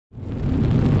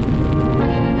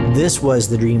This was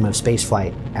the dream of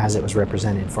spaceflight as it was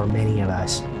represented for many of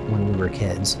us when we were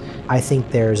kids. I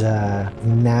think there's a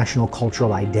national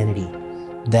cultural identity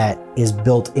that is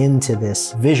built into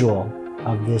this visual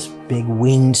of this big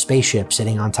winged spaceship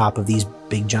sitting on top of these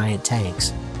big giant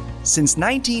tanks. Since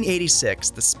 1986,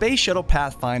 the Space Shuttle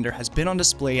Pathfinder has been on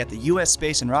display at the U.S.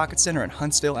 Space and Rocket Center in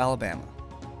Huntsville, Alabama.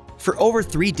 For over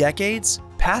 3 decades,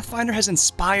 Pathfinder has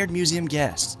inspired museum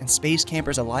guests and space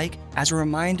campers alike as a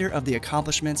reminder of the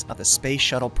accomplishments of the Space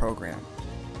Shuttle program.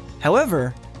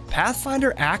 However,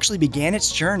 Pathfinder actually began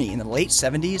its journey in the late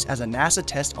 70s as a NASA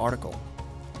test article.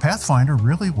 Pathfinder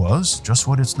really was just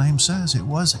what its name says. It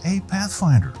was a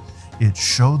Pathfinder. It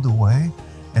showed the way,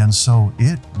 and so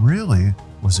it really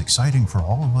was exciting for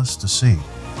all of us to see.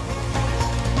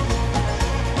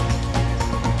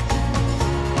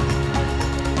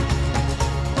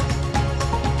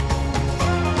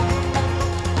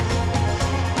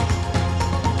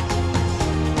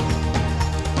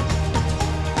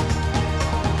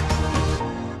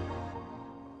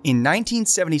 In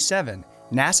 1977,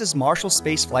 NASA's Marshall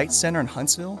Space Flight Center in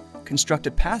Huntsville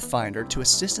constructed Pathfinder to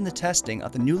assist in the testing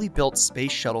of the newly built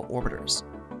Space Shuttle orbiters.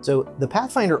 So the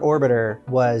Pathfinder orbiter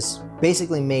was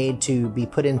basically made to be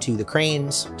put into the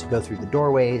cranes, to go through the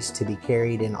doorways, to be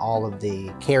carried in all of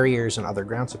the carriers and other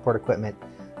ground support equipment,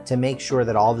 to make sure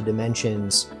that all the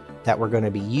dimensions that were going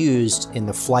to be used in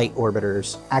the flight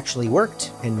orbiters actually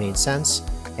worked and made sense.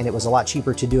 And it was a lot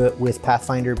cheaper to do it with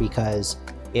Pathfinder because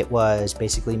it was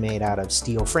basically made out of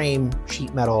steel frame,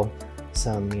 sheet metal,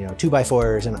 some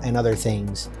 2x4s and other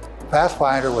things.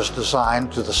 Pathfinder was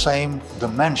designed to the same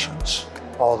dimensions,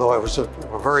 although it was a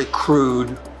very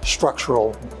crude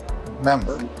structural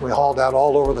member. We hauled out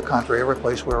all over the country, every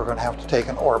place we were going to have to take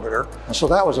an orbiter. And so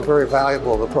that was a very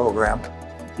valuable of the program.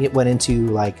 It went into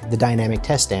like the dynamic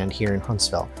test stand here in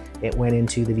Huntsville. It went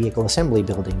into the vehicle assembly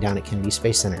building down at Kennedy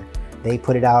Space Center. They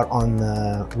put it out on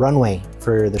the runway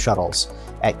for the shuttles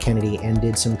at Kennedy and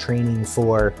did some training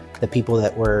for the people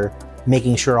that were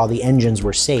making sure all the engines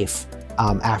were safe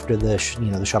after the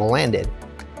shuttle landed.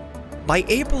 By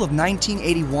April of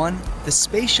 1981, the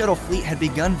Space Shuttle fleet had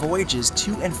begun voyages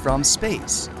to and from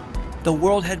space. The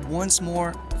world had once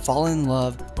more fallen in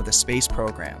love with the space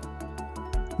program.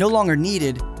 No longer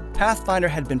needed, Pathfinder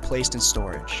had been placed in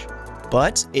storage.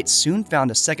 But it soon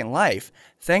found a second life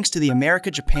thanks to the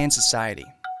America-Japan Society.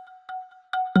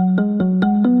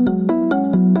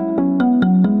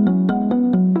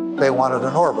 They wanted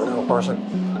an orbiter. Of course,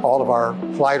 all of our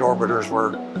flight orbiters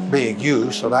were being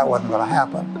used, so that wasn't going to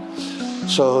happen.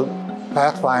 So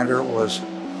Pathfinder was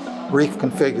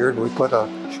reconfigured. We put a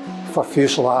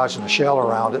fuselage and a shell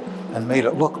around it and made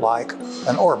it look like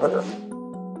an orbiter.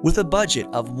 With a budget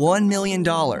of $1 million,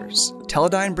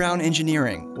 Teledyne Brown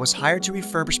Engineering was hired to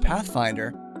refurbish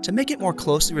Pathfinder to make it more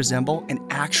closely resemble an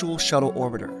actual shuttle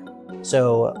orbiter.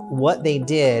 So what they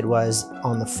did was,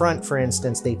 on the front, for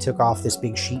instance, they took off this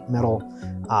big sheet metal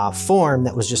form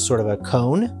that was just sort of a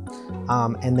cone,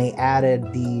 and they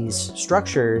added these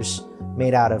structures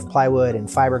made out of plywood and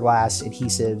fiberglass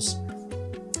adhesives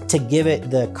to give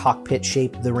it the cockpit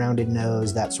shape, the rounded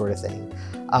nose, that sort of thing.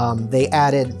 They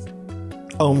added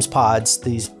ohms pods,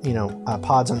 these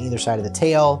pods on either side of the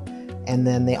tail, and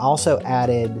then they also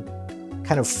added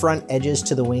kind of front edges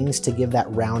to the wings to give that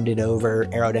rounded over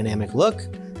aerodynamic look,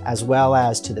 as well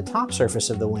as to the top surface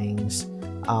of the wings.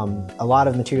 A lot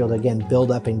of material to, again,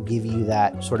 build up and give you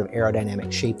that sort of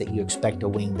aerodynamic shape that you expect a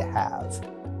wing to have.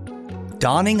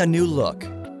 Donning a new look,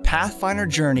 Pathfinder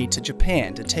journeyed to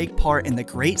Japan to take part in the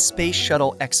Great Space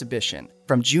Shuttle Exhibition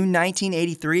from June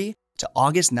 1983 to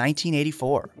August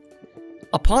 1984.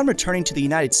 Upon returning to the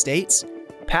United States,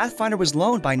 Pathfinder was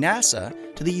loaned by NASA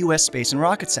to the U.S. Space and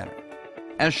Rocket Center.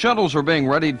 As shuttles are being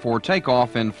readied for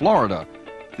takeoff in Florida,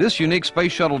 this unique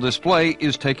space shuttle display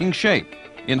is taking shape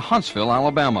in Huntsville,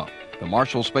 Alabama. The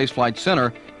Marshall Space Flight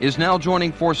Center is now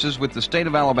joining forces with the state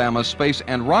of Alabama's Space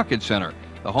and Rocket Center,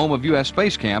 the home of U.S.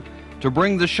 Space Camp, to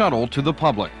bring the shuttle to the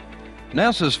public.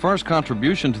 NASA's first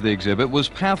contribution to the exhibit was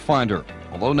Pathfinder.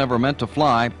 Although never meant to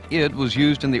fly, it was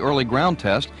used in the early ground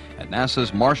test at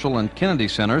NASA's Marshall and Kennedy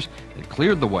centers that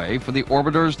cleared the way for the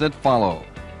orbiters that follow.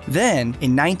 Then,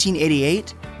 in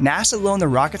 1988, NASA loaned the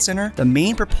Rocket Center the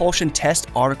main propulsion test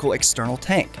article external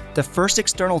tank, the first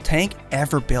external tank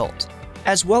ever built,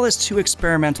 as well as 2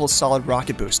 experimental solid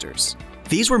rocket boosters.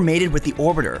 These were mated with the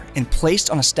orbiter and placed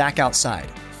on a stack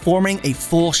outside, forming a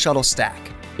full shuttle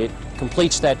stack. It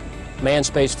completes that manned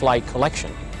space flight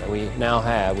collection that we now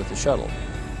have with the shuttle.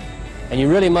 And you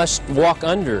really must walk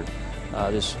under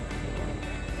this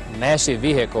massive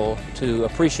vehicle to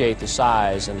appreciate the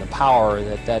size and the power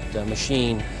that that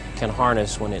machine can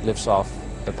harness when it lifts off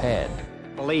the pad.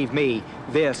 Believe me,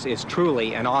 this is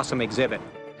truly an awesome exhibit.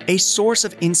 A source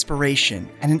of inspiration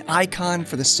and an icon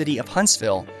for the city of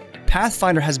Huntsville,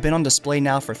 Pathfinder has been on display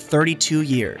now for 32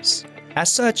 years.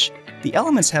 As such, the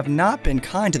elements have not been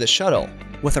kind to the shuttle,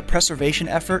 with a preservation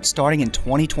effort starting in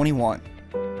 2021.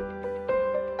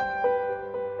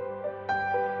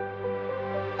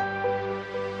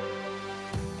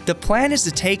 The plan is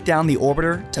to take down the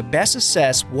orbiter to best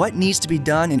assess what needs to be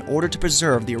done in order to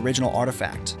preserve the original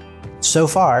artifact. So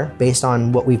far, based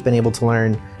on what we've been able to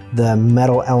learn, the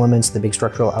metal elements, the big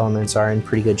structural elements are in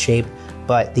pretty good shape,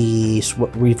 but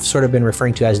what we've sort of been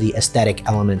referring to as the aesthetic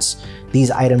elements,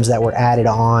 these items that were added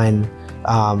on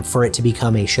for it to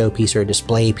become a showpiece or a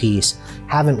display piece,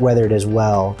 haven't weathered as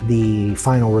well. The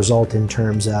final result in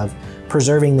terms of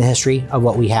preserving the history of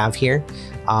what we have here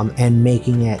and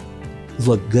making it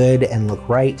look good and look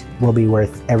right will be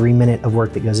worth every minute of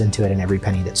work that goes into it and every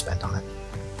penny that's spent on it.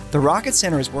 The Rocket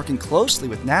Center is working closely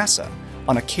with NASA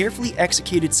on a carefully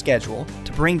executed schedule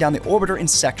to bring down the orbiter in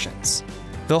sections.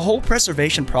 The whole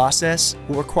preservation process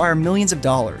will require millions of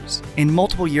dollars and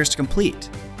multiple years to complete,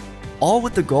 all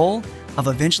with the goal of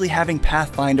eventually having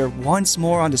Pathfinder once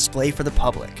more on display for the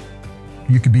public.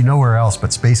 You could be nowhere else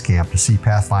but Space Camp to see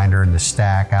Pathfinder and the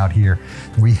stack out here.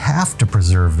 We have to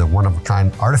preserve the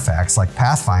one-of-a-kind artifacts like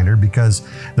Pathfinder because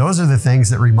those are the things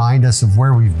that remind us of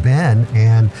where we've been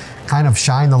and kind of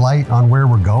shine the light on where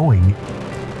we're going.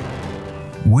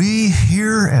 We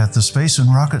here at the Space and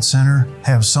Rocket Center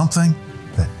have something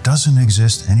that doesn't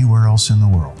exist anywhere else in the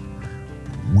world.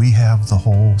 We have the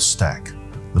whole stack,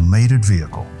 the mated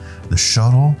vehicle, the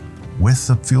shuttle with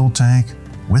the fuel tank,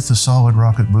 with the solid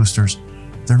rocket boosters.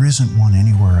 There isn't one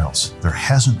anywhere else. There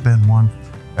hasn't been one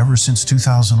ever since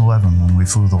 2011 when we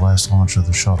flew the last launch of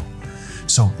the shuttle.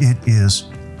 So it is,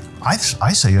 I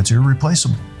say it's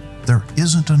irreplaceable. There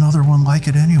isn't another one like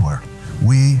it anywhere.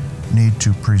 We need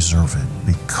to preserve it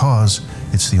because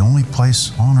it's the only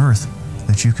place on Earth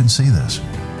that you can see this.